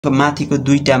माथिको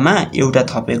दुईटामा एउटा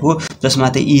थपेको जसमा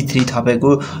चाहिँ E3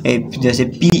 थपेको जस्तै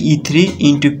PE3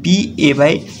 *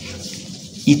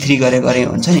 PA/E3 गरे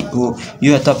हुन्छ नि हो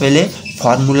यो तपाईले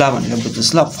फर्मुला भनेर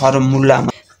बुझ्नुस् ल फर्मुलामा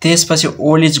त्यसपछि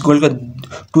ओल्ड इज गोल्डको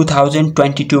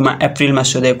 2022 मा अप्रिलमा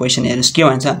सोधेको क्वेशन हेर्नुस् के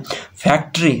भन्छ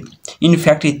in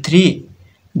factory 3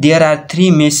 there are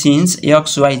 3 machines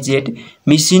XYZ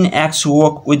machine X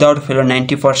work without failure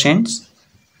 90%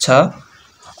 छ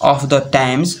of the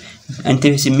times and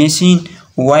त्यसपछि machine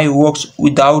Y works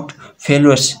without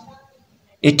failures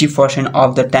 80% of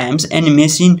the times and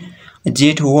machine Z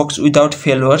works without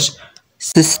failures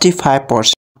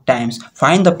 65% times.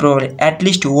 Find the probability at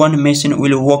least one machine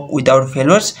will work without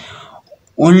failures.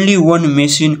 Only one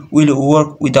machine will work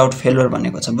without failure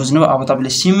भनेको छ बुझ्नु अब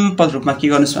तपाईले simple रूपमा के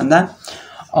गर्नुस् भन्दा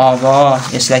अब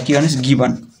यसलाई के गर्नुस्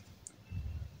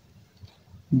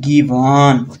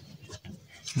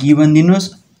गिवन दिनुस्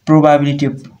प्रोबेबिलिटी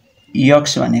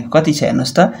x भनेको कति छ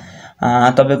हेर्नुस् त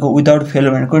तपाईको विदाउट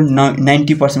फेलियर भनेको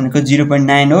 90% भनेको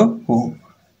 0.9 हो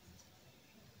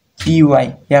py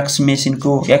x मेसिन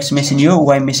यो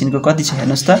y मेसिनको कति छ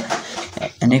हेर्नुस् त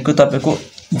भनेको तपाईको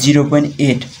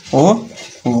 0.8 हो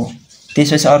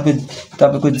त्यसपछि अर्को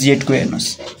तपाईको z को हेर्नुस्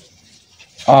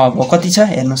अब कति छ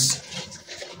हेर्नुस्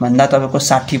भन्दा तपाईको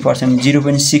 60%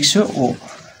 0.6 हो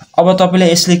अब तपाईले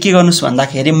यसले के गर्नुस्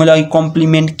भन्दाखेरि मैले अघि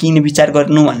कम्प्लिमेन्ट किन विचार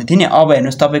गर्नु भन्ने थिए नि अब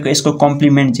हेर्नुस् तपाईको यसको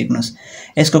कम्प्लिमेन्ट झिक्नुस्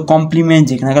यसको कम्प्लिमेन्ट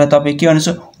झिक्नका लागि तपाई के गर्नुस्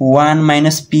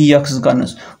 1 - px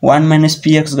गर्नुस् 1 -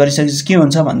 px गरिसकेपछि के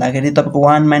हुन्छ भन्दाखेरि तपाईको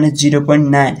 1 -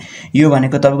 0.9 यो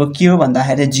भनेको तपाईको के हो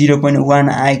भन्दाखेरि 0.1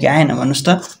 आयो कि आएन भन्नुस् त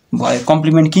भयो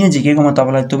कम्प्लिमेन्ट किन झिकेको म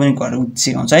तपाईलाई त्यो पनि घर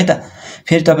सिकाउँछु है त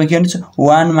फेरि तपाई के गर्नुस्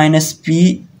 1 - py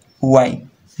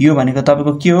यो भनेको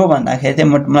तपाईको के हो भन्दाखेरि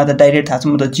चाहिँ मलाई त डाइरेक्ट थाहा छ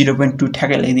म त 0.2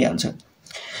 ठ्याक्कै लेखिदिहाल्छु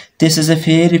त्यसैले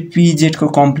फेरि pz को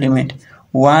कम्प्लिमेन्ट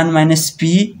 1 -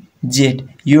 pz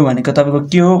यो भनेको तपाईको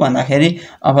के हो भन्दाखेरि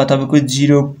अब तपाईको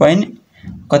 0.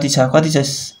 कति छ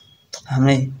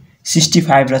हामीलाई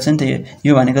 65 रहेछ नि त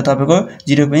यो भनेको तपाईको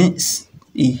 0.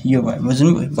 यो भयो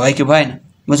बुझ्नु भयो कि भएन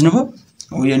बुझ्नुभयो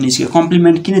हो यो निस्क्यो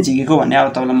कम्प्लिमेन्ट किन झिकेको भन्ने अब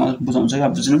तपाईलाई म बुझाउँछु के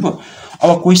बुझ्नुभयो अब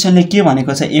क्वेशनले के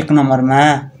भनेको छ एक नम्बरमा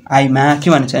I मा के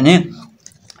भन्छ भने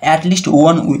at least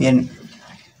one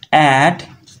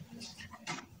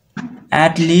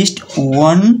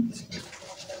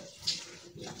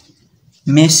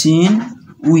machine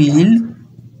will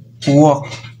work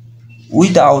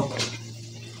without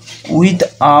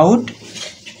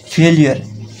failure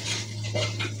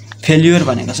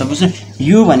भनेको छ बुझ्नु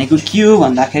यो भनेको के हो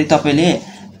भन्दाखेरि तपाईले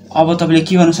अब तपाईले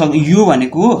के गर्न सक्नु यो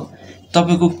भनेको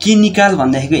तपाईको के निकाल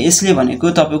भन्दाखेरि यसले भनेको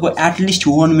तपाईको एट लिस्ट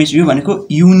वन मेच यो भनेको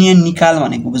युनियन निकाल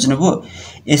भनेको बुझ्नुभयो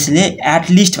यसले एट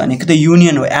लिस्ट भनेको त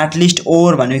युनियन हो एट लिस्ट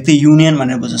ओर भनेको त युनियन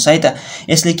भनेर बुझ्नुस् है त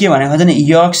यसले के भनेको छ नि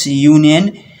x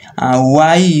union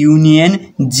y union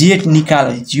z निकाल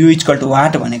u =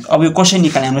 what भनेको अब यो कसरी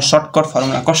निकाल्ने हाम्रो सर्टकट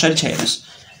फर्मुला कसरी छ हेर्नुस्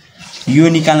यो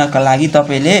निकाल्नका लागि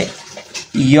तपाईले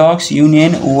x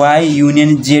union y union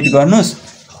z गर्नुस्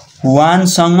 1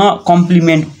 सँग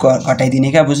कम्प्लिमेन्ट घटाइदिने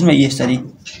क्या बुझ्नु यसरी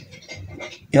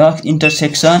x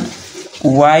intersection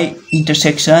y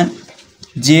intersection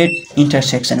z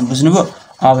intersection बुझ्नुभयो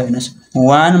अब हेर्नुस्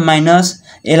 1 माइनस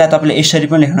यसलाई तपाईले यसरी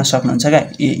पनि लेख्न सक्नुहुन्छ क्या a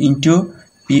into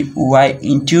py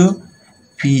into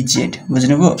pz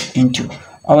बुझ्नुभयो इन्टु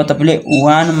अब तपाईले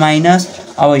 1 माइनस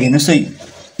अब हेर्नुस्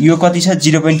यो कति छ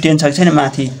 0.10 छ छैन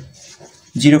माथि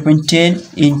 0.10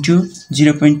 इन्टु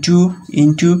 0.2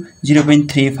 इन्टु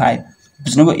 0.35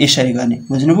 बुझ्नुभयो यसरी गर्ने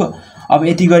बुझ्नुभयो अब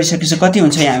यति गरिसकेपछि कति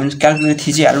हुन्छ यहाँ हामी क्याल्कुलेटर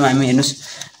थिचिहालौँ हामी हेर्नुस्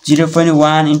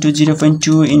 0.1 इन्टु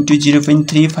 0.2 इन्टु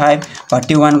 0.35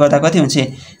 घटे 1 गर्दा कति हुन्छ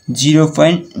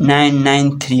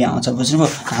 0.993 आउँछ बुझ्नुभयो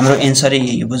हाम्रो एन्सर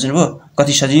यही हो बुझ्नुभयो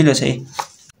कति सजिलो छ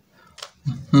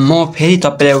म फेरि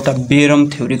तपाईलाई एउटा बेरम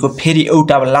थ्योरीको फेरि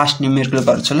एउटा अब लास्ट न्युमेरिकल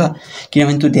गर्छु ल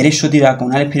किनभने त्यो धेरै सोधिरहेको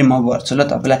हुनाले फेरि म गर्छु ल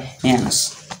तपाईलाई यहाँ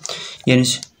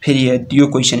हेर्नुस् फेरि यो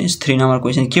क्वेशन इज 3 नम्बर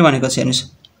क्वेशन के भनेको छ हेर्नुस्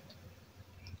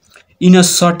in a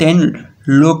certain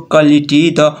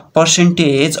locality the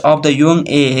percentage of the young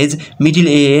age middle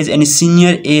age and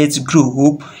senior age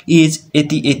group is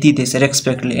 80 this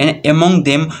respectively and among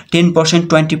them 10%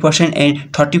 20% and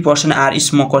 30% are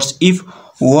smokers if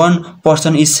one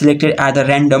person is selected either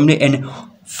randomly and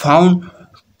found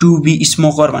to be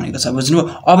smoker भनेको छ बुझ्नुभयो।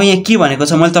 अब यहाँ के भनेको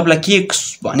छ मैले तपाईलाई के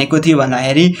भनेको थिए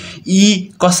भन्दाखेरि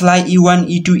कसलाई E1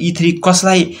 E2 E3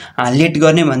 कसलाई लेट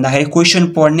गर्ने भन्दाखेरि क्वेशन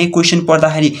पढ्ने, क्वेशन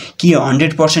पढ्दाखेरि के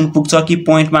 100% पुग्छ कि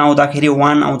पोइन्टमा आउँदाखेरि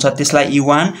 1 आउँछ त्यसलाई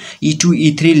E1 E2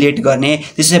 E3 लेट गर्ने,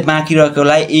 त्यसै बाँकी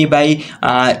रहेकोलाई A by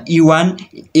E1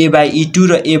 A by E2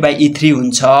 र A बाइ E3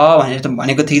 हुन्छ भनेर त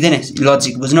भनेको थिए हैन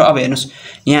लजिक बुझ्नु। अब हेर्नुस्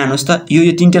यहाँ हेर्नुस् त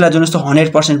यो तीनटैलाई जोड्नुस् त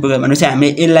 100% पुग्यो भनेपछि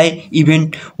हामीले यसलाई इभेन्ट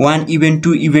 1 इभेन्ट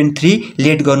 2 इभेन्ट 3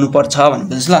 लेट गर्नुपर्छ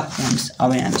भनेपछि ल। अब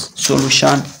यहाँ हेर्नुस्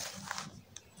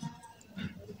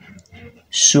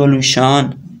सोलुसन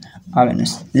अब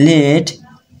हेर्नुस् late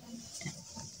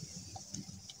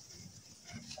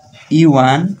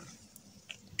E1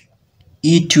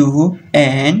 E2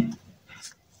 and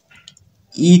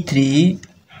E3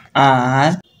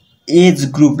 are age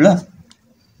group ल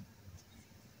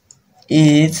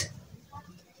age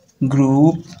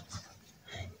group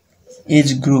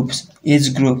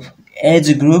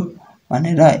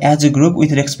भनेर as a group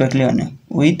with respectly भने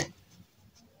with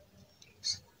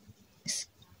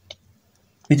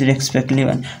respectly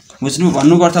भने बुझ्नु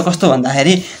भन्नुपर्छ कस्तो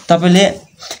भन्दाखेरि तपाईले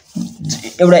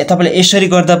एउटा तपाईले यसरी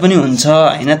गर्दा पनि हुन्छ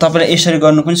हैन, तपाईले यसरी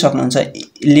गर्नु पनि सक्नुहुन्छ।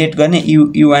 लेट गर्ने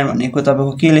U1 भनेको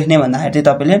तपाईको के लेख्ने भन्दाखेरि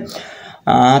तपाईले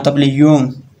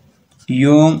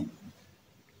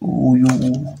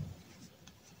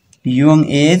young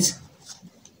age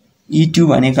E2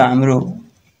 भनेको हाम्रो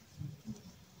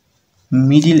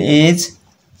मिडल एज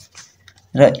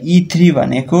र E3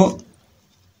 भनेको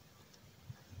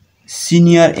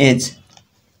सिनियर एज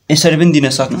यसरी पनि दिन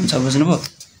सक्नुहुन्छ बुझ्नुभयो।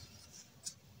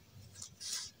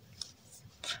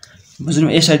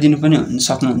 यसरी दिनु पनि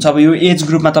सक्नुहुन्छ। अब यो एज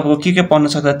ग्रुपमा तपाईको के पर्न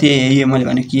सक्छ त्यही मैले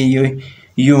भने के यो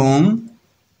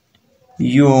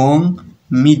young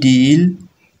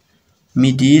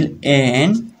middle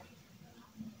and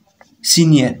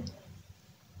senior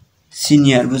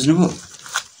बुझ्नुभयो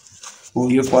हो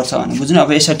यो पर्छ भने बुझ्नु।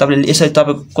 अब यसरी तपाईले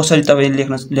कसरी तपाईले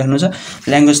लेख्नु छ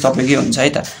ल्याङ्ग्वेज तपाईकै हुन्छ है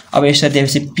त। अब यसरी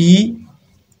दिएपछि P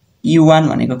E1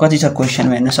 भनेको कति छ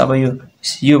क्वेशनमा हेर्नुस्। अब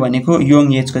यो भनेको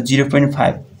यङ एजको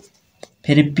 0.5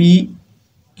 फेरि P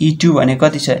E2 भनेको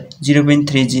कति छ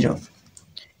 0.30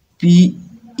 P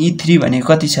E3 भनेको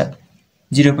कति छ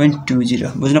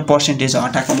 0.20 बुझ्नु। पर्सेन्टेज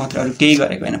हटाएको मात्र अरु केही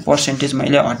गरेको हैन, पर्सेन्टेज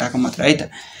मैले हटाएको मात्र है त।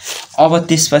 अब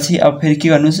त्यसपछि अब फेरि के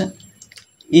गर्नु छ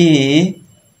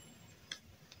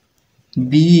A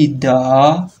be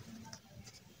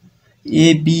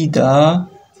the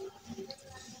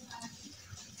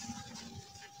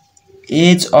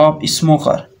age of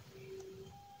smoker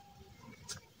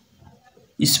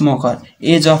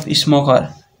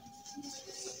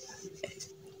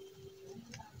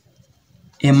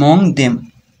among them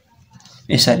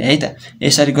यसरी है त।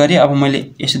 यसरी गरे अब मैले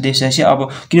यसो देखेपछि अब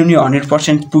किनभने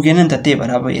 100% पुगेन नि त त्यही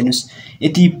भएर अब हेर्नुस्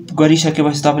यति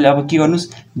गरिसकेपछि तपाईले अब के गर्नुस्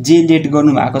जे लेट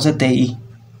गर्नु भएको छ त्यही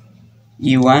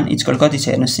E1 इक्वल कति छ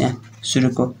हेर्नुस् यहाँ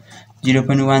सुरुको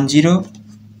 0.10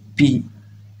 P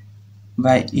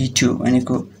बाइ E2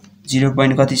 भनेको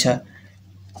 0. कति छ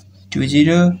 20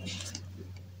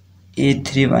 A3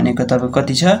 भनेको तपाईको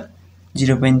कति छ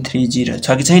 0.30 छ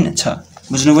कि छैन छ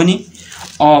बुझ्नु पनि।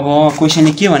 अब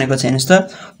क्वेशनले के भनेको छ हेर्नुस् त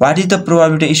what is the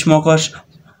probability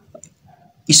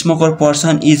smoker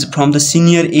person is from the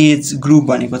senior age group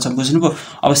भनेको छ बुझ्नुभयो।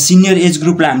 अब सिनियर एज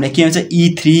ग्रुपलाई हामीले के भन्छ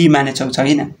E3 मानेछौ छ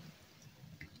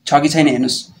कि छैन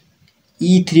हेर्नुस्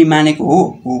E3 मानेको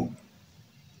हो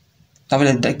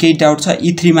तपाईलाई केही डाउट छ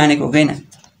E3 मानेको हो हैन।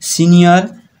 Senior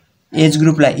as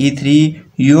ग्रुपलाई E3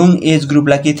 young as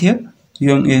ग्रुपलाई के थियो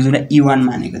यङ एज ग्रुपलाई E1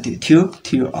 मानेको थियो।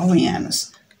 अब यहाँ हेर्नुस्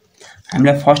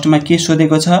हामीलाई फर्स्टमा के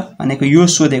सोधेको छ भनेको यो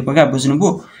सोधेको क्या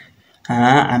बुझ्नुभयो।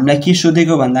 हामीलाई के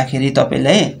सोधेको भन्दाखेरि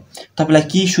तपाईलाई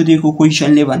के सोधेको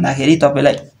क्वेशनले भन्दाखेरि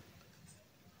तपाईलाई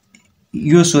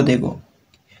यो सोधेको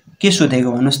के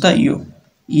सोधेको भन्नुस् त यो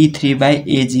E3 बाइ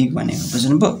एज भनेको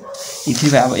बुझ्नुभयो।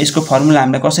 E3 बाइ अब यसको फर्मुला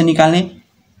हामीले कसरी निकाल्ने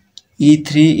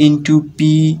E3 इन्टु P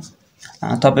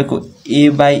तपाईको A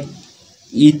बाइ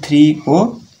E3 हो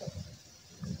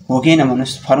कि हैन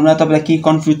भन्नुस्। फर्मुला तपाईलाई के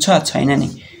कन्फ्युज छैन नि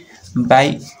बाइ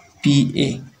PA।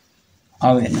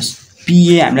 अब हेर्नुस्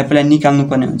PA हामीले पहिला निकाल्नु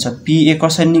पर्ने हुन्छ। PA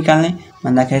कसरी निकाल्ने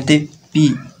भन्दाखेरि चाहिँ P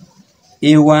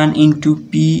A1 into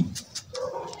P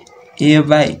A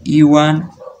by E1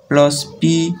 plus P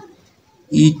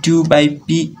E2 by P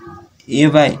A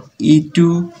by E2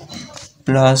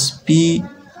 plus P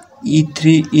E3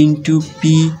 into P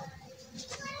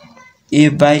A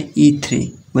by E3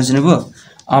 बुझ्नुभयो।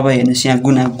 अब हेर्नुस् यहाँ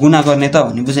गुना गर्ने त हो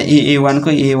नि बुझ्नु A1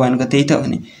 को त्यही त हो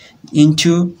नि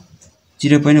इन्टु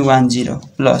 0.10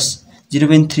 प्लस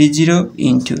 0.30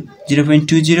 इन्टु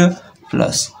 0.20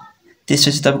 प्लस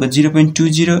त्यसपछि तपाईको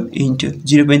 0.20 इन्टु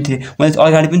 0.3 मैले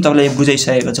अगाडि पनि तपाईलाई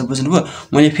बुझाइसकेको छ बुझ्नुभयो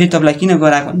मैले फेरि तपाईलाई किन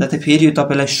गराएको भन्दा त फेरि यो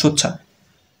तपाईलाई सोध्छ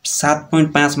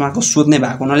 7.5 मार्कको सोध्ने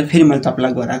भएको हुनाले फेरि मैले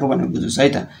तपाईलाई गराएको भनेर बुझ्नुस् है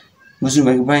त बुझ्नु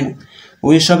भएको भएन हो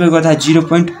यो सबै गर्दा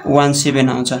 0.17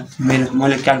 आउँछ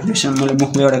मैले क्याल्कुलेसन मैले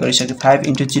मुखबाट गरिसके 5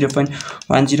 into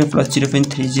 0.10 plus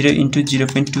 0.30 into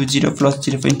 0.20 plus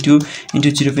 0.2 into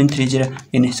 0.30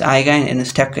 हेर्नुस् आएगा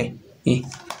हेर्नुस् ठ्याक्कै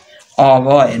अब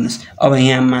हेर्नुस् अब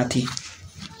यहाँ माथि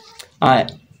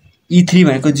E3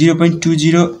 भनेको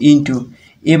 0.20 इन्टु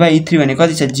A by E3 भनेको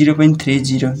कति छ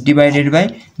 0.30 डिवाइडेड बाइ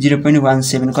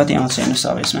 0.17 कति आउँछ हेर्नुस्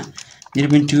अब यसमा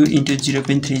 0.2 इन्टु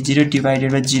 0.30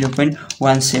 डिवाइडेड बाइ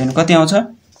 0.17 कति आउँछ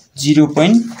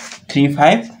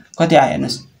 0.35 कति आयो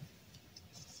हेर्नुस्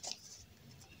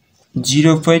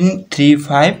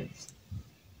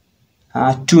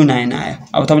 0.3529 आयो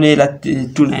अब तपाईले यसलाई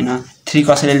 29 3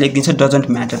 कसैले लेखिदिन्छ डजन्ट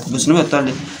म्याटर बुझ्नुभयो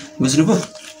तपाईले बुझ्नुभयो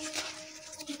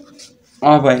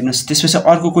अब हेर्नुस् त्यसपछि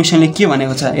अर्को क्वेशनले के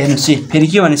भनेको छ हेर्नुस् फेरि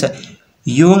के भनेछ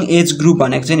यङ एज ग्रुप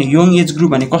भनेको छ नि यङ एज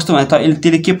ग्रुप भने कस्तो भने त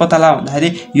त्यसले के पत्ता लाग्यो भन्दाखेरि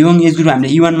यङ एज ग्रुप हामीले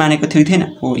E1 मानेको थियो थिएन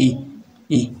हो E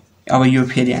अब यो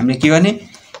फेरि हामीले के गर्ने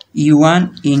E1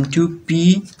 into P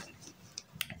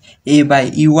A by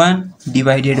E1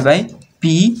 divided by P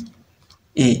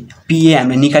A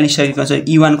हामीले निकालिसकेको छ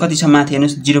E1 कति छ माथि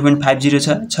हेर्नुस् 0.50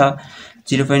 छ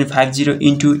 0.50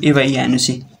 इन्टु A by E हेर्नुस्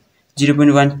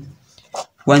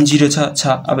 0.110 छ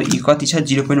अब E कति छ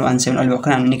 0.17 अहिले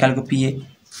भर्खर हामीले निकालेको PA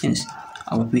हेर्नुस्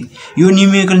अब यो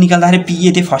न्युमेरिकल निकाल्दाखेरि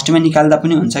PA चाहिँ फर्स्टमा निकाल्दा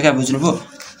पनि हुन्छ क्या बुझ्नुभयो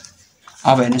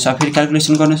अब हेर्नुस् अब फेरि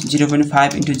क्याल्कुलेसन गर्नुस्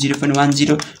 0.5 इन्टु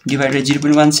 0.10 डिवाइडेड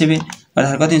 0.17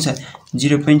 गर्दा कति हुन्छ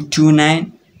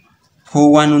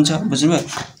 0.2941 हुन्छ बुझ्नुभयो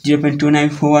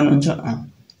 0.2941 हुन्छ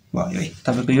भयो है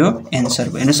तपाईको यो एन्सर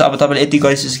भयो हेर्नुस् अब तपाईले यति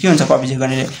गरिसकेपछि के हुन्छ कपी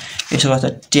गर्ने यसो गर्छ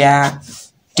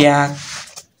ट्याग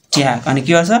अनि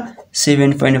के गर्छ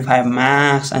 7.5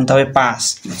 मार्क्स अनि तपाई पास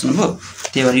बुझ्नुभयो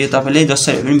त्यही भएर यो तपाईले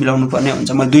जसरी पनि मिलाउनु पर्ने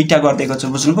हुन्छ म दुईटा गर्दैको छु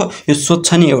बुझ्नुभयो यो सोध्छ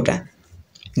नि एउटा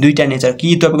दुईटा नेचर कि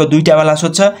तपाईको दुईटा वाला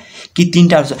सोध्छ कि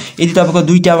तीनटा यदि तपाईको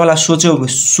दुईटा वाला सोध्यो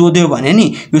भने नि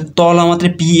यो तल मात्रै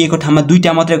PA को ठाउँमा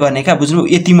दुईटा मात्रै गर्ने क्या बुझ्नुभयो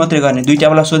यति मात्रै गर्ने दुईटा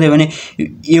वाला सोध्यो भने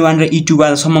A1 र E2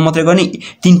 वाला सम्म मात्रै गर्ने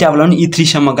तीनटा वाला पनि E3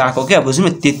 सम्म गएको क्या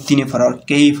बुझ्नुभयो त्यति नै फरक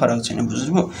केही फरक छैन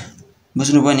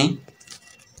बुझ्नुभयो नि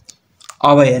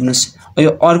अब हेर्नुस् यो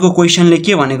अर्को क्वेशनले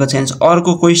के भनेको छ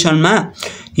अर्को क्वेशनमा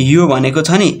यो भनेको छ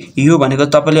नि यो भनेको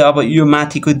तपाईले अब यो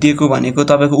माथिको दिएको भनेको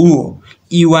तपाईको उ हो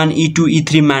E1 E2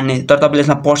 E3 मान्ने तर तपाईले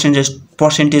यसमा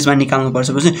पर्सेन्टेजमा निकाल्नु पर्छ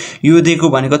बुझ्नु यो दिएको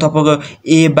भनेको तपाईको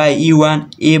A by E1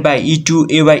 A by E2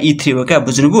 A by E3 हो क्या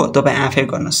बुझ्नुभयो तपाई आफै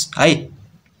गर्नुस् है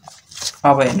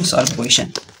अब हेर्नुस् अर्को क्वेशन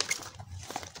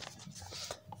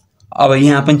अब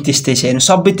यहाँ पनि त्यस्तै छ हेर्नु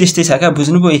सबै त्यस्तै छ क्या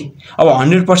बुझ्नुभयो अब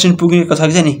 100% पुगेको छ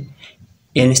कि छैन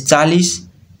हेर्नुस् 40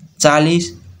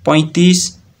 35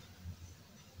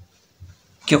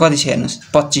 के कति छ हेर्नुस्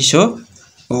 25 हो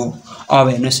अब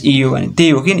हेर्नुस् यो भने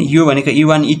त्यही हो कि यो भनेको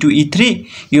E1 E2 E3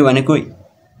 यो भनेको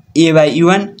A by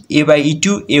E1 A by E2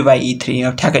 A by E3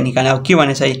 अब ठ्याक्कै निकाल्ने अब के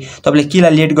भनेछ है तपाईले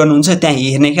केलाई लेट गर्नुहुन्छ त्यहाँ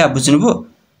हेर्ने क्या बुझ्नुभयो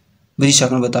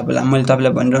बुझिसक्नुभयो तपाईलाई मैले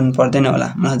तपाईलाई भनिरहनु पर्दैन होला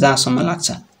मलाई जहाँसम्म लाग्छ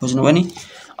बुझ्नुभयो नि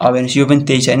अब हेर्नुस् यो पनि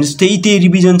त्यही छ हेर्नुस् त्यही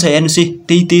रिभिजन छ हेर्नुस्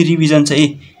त्यही रिभिजन छ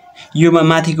योमा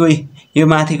माथिको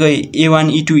A1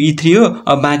 E2 E3 हो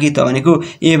अब बाँकी त भनेको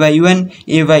A by E1 A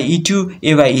by E2 A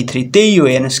by E3 त्यही हो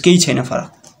हेर्नुस् केही छैन फरक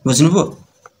बुझ्नुभयो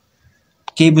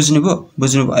केही बुझ्नुभयो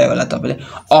होला तपाईले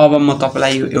अब म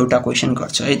तपाईलाई यो एउटा क्वेशन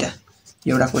गर्छु है त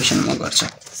एउटा क्वेशन म गर्छु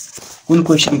कुन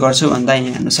क्वेशन गर्छु भन्दा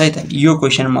यहाँ हेर्नुस् है त यो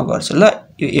क्वेशन म गर्छु ल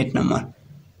यो 8 नम्बर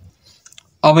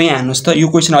अब यहाँ हेर्नुस् त यो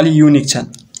क्वेशन अलि युनिक छ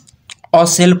A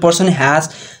salesperson has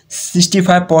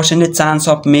 65% chance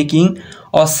of making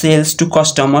a sales to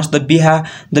customers. The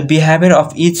behavior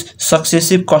of each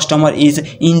successive customer is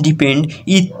independent.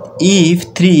 If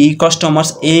 3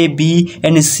 customers A, B,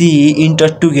 and C enter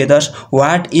together,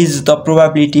 what is the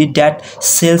probability that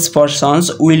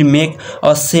salespersons will make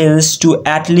a sales to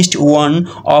at least one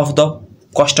of the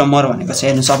customer? भनेको छ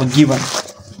हेर्नुस् अब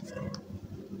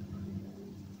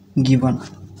given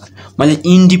मैले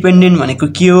independent भनेको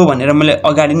के हो भनेर मैले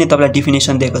अगाडि नै तपाईलाई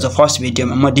डेफिनेसन दिएको छ फर्स्ट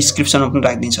भिडियोमा म डिस्क्रिप्सनमा पनि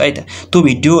राख्दिन्छु है त त्यो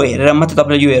भिडियो हेरेर मात्र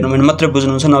तपाईले यो हेर्नु भने मात्र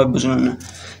बुझ्नुहुन्छ नभए बुझ्नुहुन्न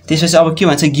त्यसपछि अब के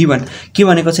भन्छ गिवन के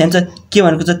भनेको छ के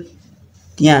भनेको छ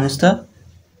यहाँ हेर्नुस् त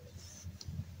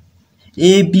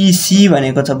ABC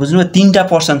भनेको छ बुझ्नुभयो तीनटा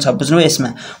पर्सन छ बुझ्नुभयो यसमा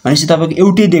भनेपछि तपाईको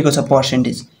एउटै दिएको छ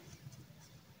पर्सेन्टेज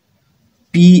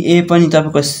PA पनि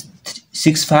तपाईको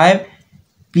 65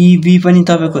 PB पनि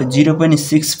तपाईको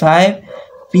 0.65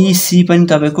 PC पनि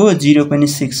तपाईको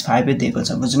 0.65 दिएको छ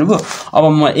बुझ्नुभयो अब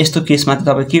म यस्तो केसमा त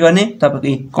तपाई के गर्ने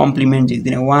तपाईको कम्प्लिमेन्ट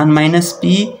लेख्दिने 1 - P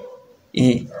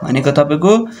ए भनेको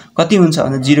तपाईको कति हुन्छ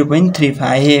भन्दा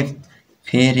 0.35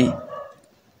 फेरि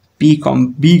बी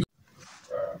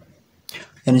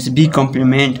हेर्नुस् बी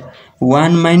कम्प्लिमेन्ट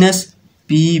 1 माइनस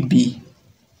पीबी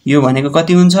यो भनेको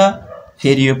कति हुन्छ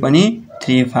फेरि यो पनि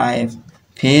 35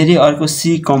 फेरि अर्को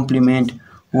C complement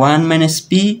 1 minus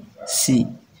P C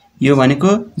यो भनेको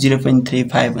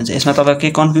 0.35 हुन्छ यसमा तपाईको के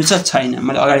कन्फ्युज छैन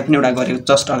मैले अगाडि पनि एउटा गरेको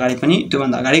जस्ट अगाडि पनि त्यो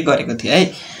भन्दा अगाडि गरेको थिए है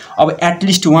अब एट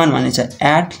लिस्ट 1 भने चाहिँ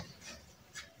एट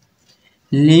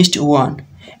लिस्ट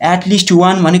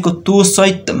 1 भनेको तो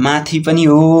सहित माथि पनि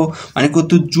हो भनेको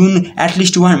त्यो जुन एट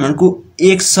लिस्ट 1 भनेको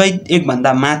एक सहित एक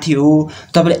भन्दा माथि हो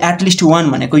तपाईले एट लिस्ट 1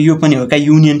 भनेको यो पनि हो का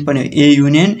युनियन पनि हो A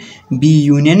union be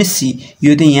union C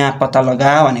यो चाहिँ यहाँ पत्ता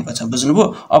लगा भनेको छ बुझ्नुभयो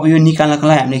अब यो निकाल्नको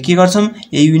लागि हामीले के गर्छौं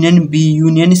A union be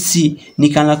union C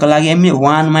निकाल्नको लागि हामीले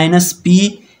 1 माइनस पी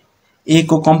ए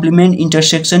को कम्प्लिमेन्ट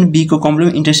इन्टरसेक्सन बी को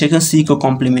कम्प्लिमेन्ट इन्टरसेक्सन सी को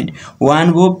कम्प्लिमेन्ट 1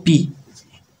 हो पी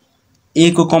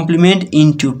ए को कम्प्लिमेन्ट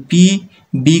इन्टु पी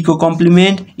बी को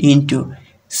कम्प्लिमेन्ट इन्टु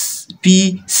पी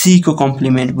सी को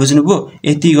कम्प्लिमेन्ट बुझ्नुभयो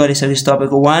यति गरिसकेपछि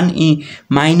तपाईको 1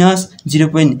 माइनस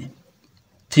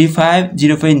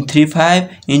 0.35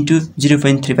 इन्टु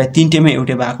 0.35 तीनटैमा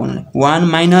एउटै भएको हुनाले 1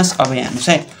 माइनस अब यहाँ हेर्नुस्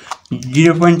है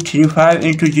 0.35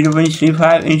 इन्टु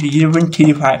 0.35 इन्टु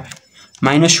 0.35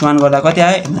 माइनस 1 गर्दा कति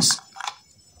आयो हेर्नुस्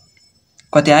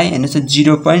कति आयो हेर्नुस्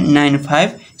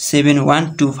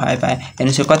 0.957125 आयो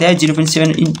हेर्नुस् कति आयो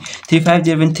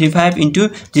 0.35 इन्टु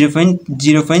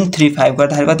 0.35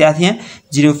 गर्दाखेरि कति आयो यहाँ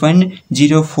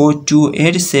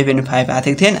 0.042875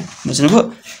 आएको थिएन बुझ्नुभयो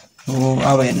हो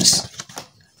अब हेर्नुस्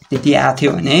त्यति आथ्यो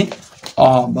भने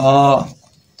अब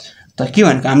त के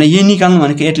भनेको हामीले यही निकाल्नु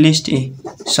भनेको एट लिस्ट ए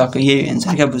सक्यो यही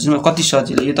आन्सर क्या बुझ्नुभयो कति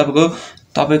सजिलो यो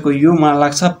तपाईको यो मलाई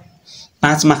लाग्छ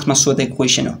 5 मार्क्समा सोधेको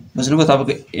क्वेशन हो बुझ्नुभयो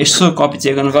तपाईको यसो कपी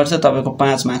चेक गर्नुपर्छ तपाईको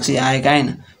 5 मार्क्स आएका हैन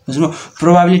बुझ्नुभयो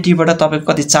प्रोबेबिलिटीबाट तपाईको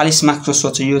कति 40 मार्क्सको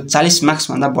सोध्छ यो 40 मार्क्स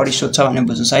भन्दा बढी सोध्छ भने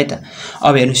बुझ्नुस् है त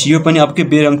अब हेर्नुस् यो पनि अब के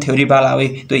बेरङ थ्योरी वाला हो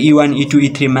त्यो E1 E2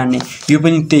 E3 मान्ने यो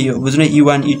पनि त्यही हो बुझ्नु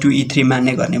E1 E2 E3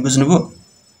 मान्ने गर्ने बुझ्नुभयो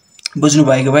बुझ्नु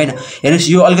भएको भएन हेर्नुस्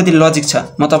यो अलिकति लजिक छ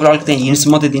म तपाईलाई अलिकति हिन्ट्स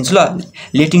मात्रै दिन्छु ल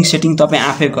लेटिङ सेटिङ तपाई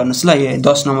आफै गर्नुस् ल यो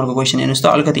 10 नम्बरको क्वेशन हेर्नुस् त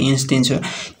अलिकति हिन्ट्स दिन्छु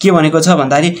के भनेको छ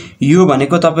भन्दाखेरि यो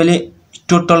भनेको तपाईले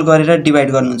टोटल गरेर डिवाइड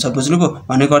गर्नुहुन्छ बुझ्नुभयो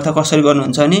भनेको अर्थ कसरी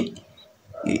गर्नुहुन्छ भने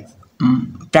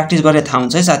प्र्याक्टिस गरेर थाहा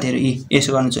हुन्छ है साथीहरु यसो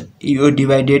गर्नुहुन्छ यो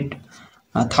डिवाइडेड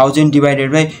 1000 डिवाइडेड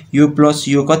बाइ यो प्लस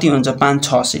यो कति हुन्छ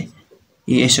 5600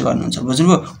 यसो गर्नुहुन्छ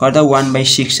बुझ्नुभयो गर्दा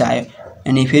 1/6 आयो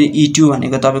अनि फेरि E2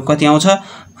 भनेको तपाईको कति आउँछ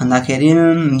भन्दाखेरि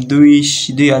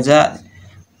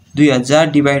 2000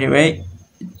 डिवाइडेड बाइ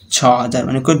 6000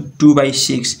 भनेको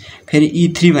 2/6 फेरि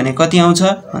E3 भनेको कति आउँछ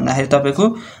भन्दाखेरि तपाईको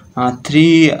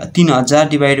 3000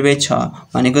 डिवाइडेड बाइ 6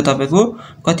 भनेको तपाईको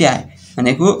कति आयो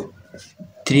भनेको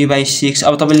 3/6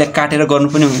 अब तपाईले काटेर गर्नु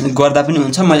पनि गर्दा पनि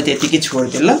हुन्छ मैले त्यतिकै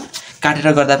छोड्दिए ल काटेर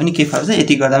गर्दा पनि के फरक छ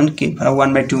यति गर्दा पनि के फरक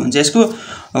 1/2 हुन्छ यसको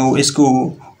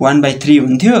 1/3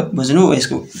 हुन्थ्यो बुझ्नु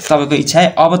यसको तपाईको इच्छा है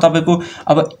अब तपाईको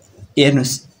अब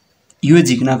हेर्नुस् यो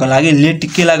झिक्नको लागि लेट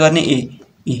केला गर्ने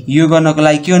यो गर्नको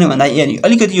लागि के गर्ने भन्दा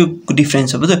अलिकति यो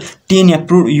डिफरेन्स हो बुझ्यो 10 या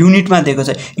युनिटमा दिएको छ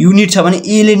युनिट छ भने ए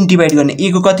ले डिवाइड गर्ने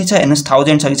ए को कति छ हेर्नुस्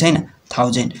 1000 छ कि छैन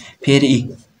 1000 फेरि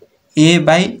ए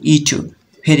बाइ E2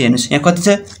 फेरि हेर्नुस् यहाँ कति छ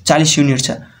 40 युनिट छ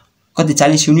कति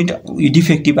 40 युनिट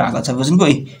डिफेक्टिभ आएको छ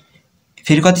बुझ्नुभयो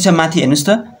फेरि कति छ माथि हेर्नुस्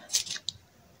त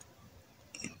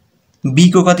बी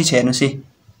को कति छ हेर्नुस्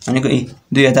भनेको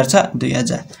 2000 छ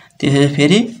 2000 त्यसैले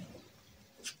फेरि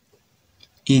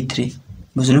E3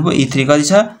 बुझ्नुभयो E3 कति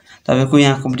छ तपाईको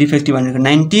यहाँको डिफेक्टिभ भनेको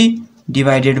 90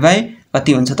 डिवाइडेड बाइ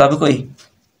कति हुन्छ तपाईको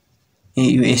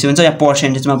यो यसो हुन्छ या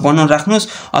पर्सेन्टेजमा बनाउन राख्नुस्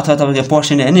अथवा तपाईको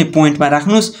पर्सेन्टेज हैन पोइन्टमा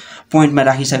राख्नुस् पोइन्टमा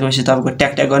राखिसकेपछि तपाईको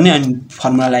ट्याग गर्ने अनि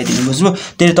फर्मुला लगाइदिनु बुझ्नुभयो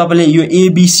त्यसले तपाईले यो ए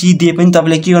बी सी दिए पनि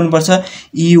तपाईले के गर्नुपर्छ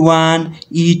E1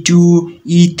 E2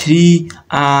 E3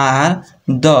 are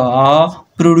the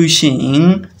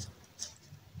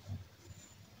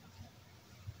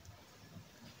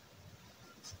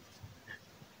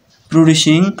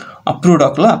producing a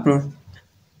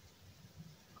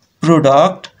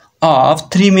product of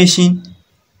 3 machine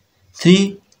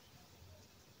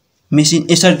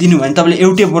यसरी दिनु भने तपाईले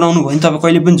एउटै बनाउनु भयो भने तपाई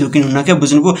कहिले पनि झुकिनु हुन्न के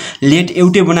बुझ्नुभयो लेट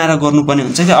एउटै बनाएर गर्नुपर्ने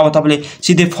हुन्छ के अब तपाईले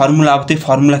सिधै फर्मुला अब त्यो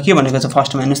फर्मुला के भनेको छ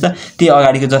फर्स्टमा हेर्नुस् त त्यही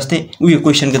अगाडिको जस्तै उयो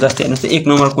क्वेशनको जस्तै हेर्नुस् त 1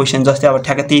 नम्बर क्वेशन जस्तै अब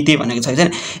ठ्याक्क त्यही भनेको छ हैन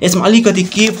यसमा अलिकति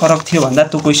के फरक थियो भन्दा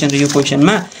त्यो क्वेशन र यो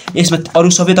क्वेशनमा यसमा अरु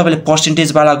सबै तपाईले पर्सेन्टेज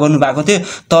वाला गर्नु भएको थियो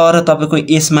तर तपाईको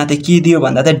यसमा त के दियो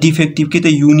भन्दा त डिफेक्टिभ के त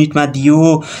युनिटमा दियो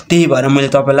त्यही भएर मैले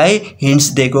तपाईलाई हिन्ट्स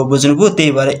दिएको बुझ्नुभयो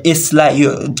त्यही भएर यसलाई यो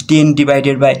 10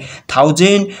 डिवाइडेड बाइ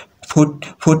 1000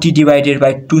 40 डिवाइडेड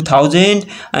बाई 2000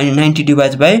 अनि 90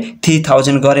 डिवाइड बाई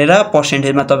 3000 गरेर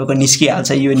पर्सेन्टेजमा तपाईको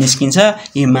निस्किहाल्छ यो निस्किन्छ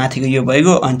यो माथिको यो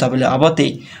भइगयो अनि तपाईले अब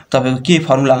त्यही तपाईको के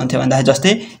फर्मुला हुन्थ्यो भन्दा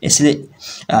जस्तै यसले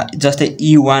जस्तै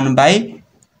e1 बाई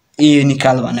a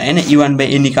निकाल भन्नु हैन e1 बाई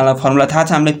a निकाल्न फर्मुला थाहा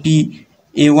छ हामीलाई p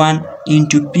a1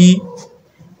 * p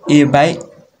a by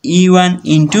e1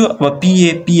 * अब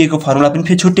pa को फर्मुला पनि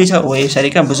फेरि छुट्टै छ हो यसरी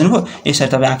का बुझ्नुभयो यसरी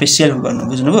तपाई आफै सेल्फ गर्नु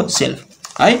बुझ्नुभयो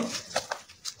सेल्फ है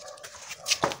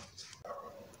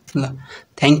ल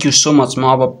थ्यांक यू सो मच म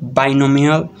अब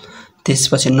बाइनोमियल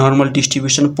त्यसपछि नर्मल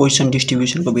डिस्ट्रिब्युसन पोजिसन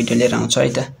डिस्ट्रिब्युसन को भिडियो लिएर आउँछु है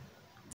त